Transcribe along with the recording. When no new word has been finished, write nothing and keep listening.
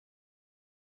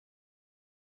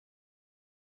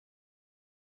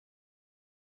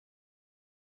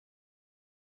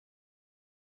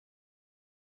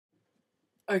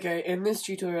Okay, in this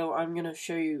tutorial I'm going to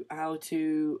show you how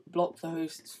to block the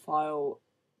host file,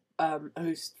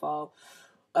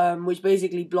 which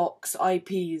basically blocks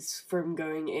IPs from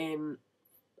going in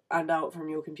and out from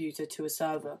your computer to a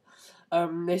server.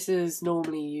 This is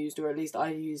normally used, or at least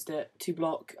I used it, to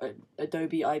block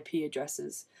Adobe IP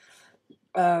addresses.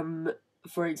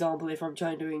 For example, if I'm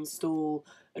trying to install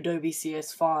Adobe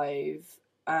CS5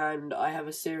 and I have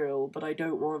a serial, but I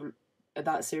don't want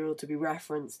that serial to be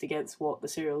referenced against what the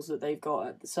serials that they've got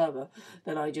at the server,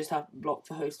 then I just have to block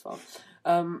the host file.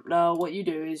 Now what you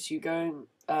do is you go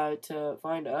to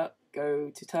Finder, go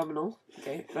to terminal,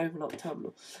 okay, and open up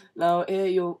terminal. Now here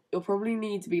you'll probably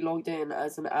need to be logged in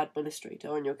as an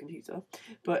administrator on your computer,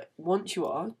 but once you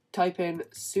are, type in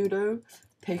sudo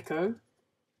pico,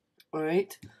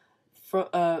 alright,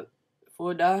 /private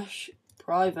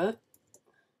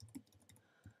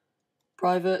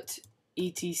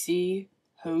etc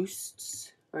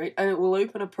hosts, right, and it will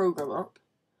open a program up,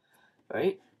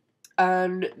 right,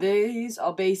 and these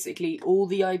are basically all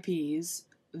the IPs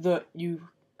that you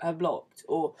have blocked,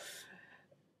 or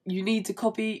you need to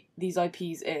copy these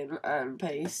IPs in and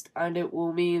paste, and it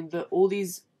will mean that all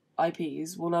these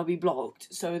IPs will now be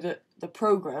blocked, so that the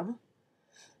program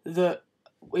that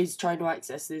is trying to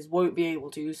access this won't be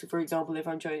able to. So for example, if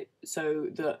I'm trying, so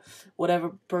that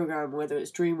whatever program, whether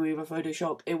it's Dreamweaver,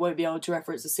 Photoshop, it won't be able to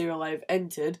reference the serial I've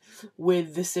entered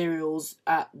with the serials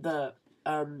at the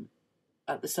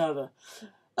server.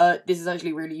 This is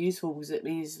actually really useful because it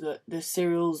means that the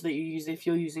serials that you use, if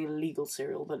you're using a legal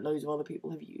serial that loads of other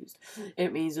people have used,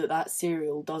 it means that that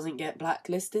serial doesn't get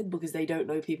blacklisted because they don't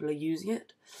know people are using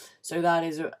it. So that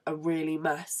is a really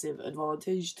massive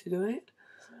advantage to do it.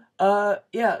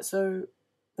 Yeah, so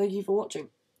thank you for watching.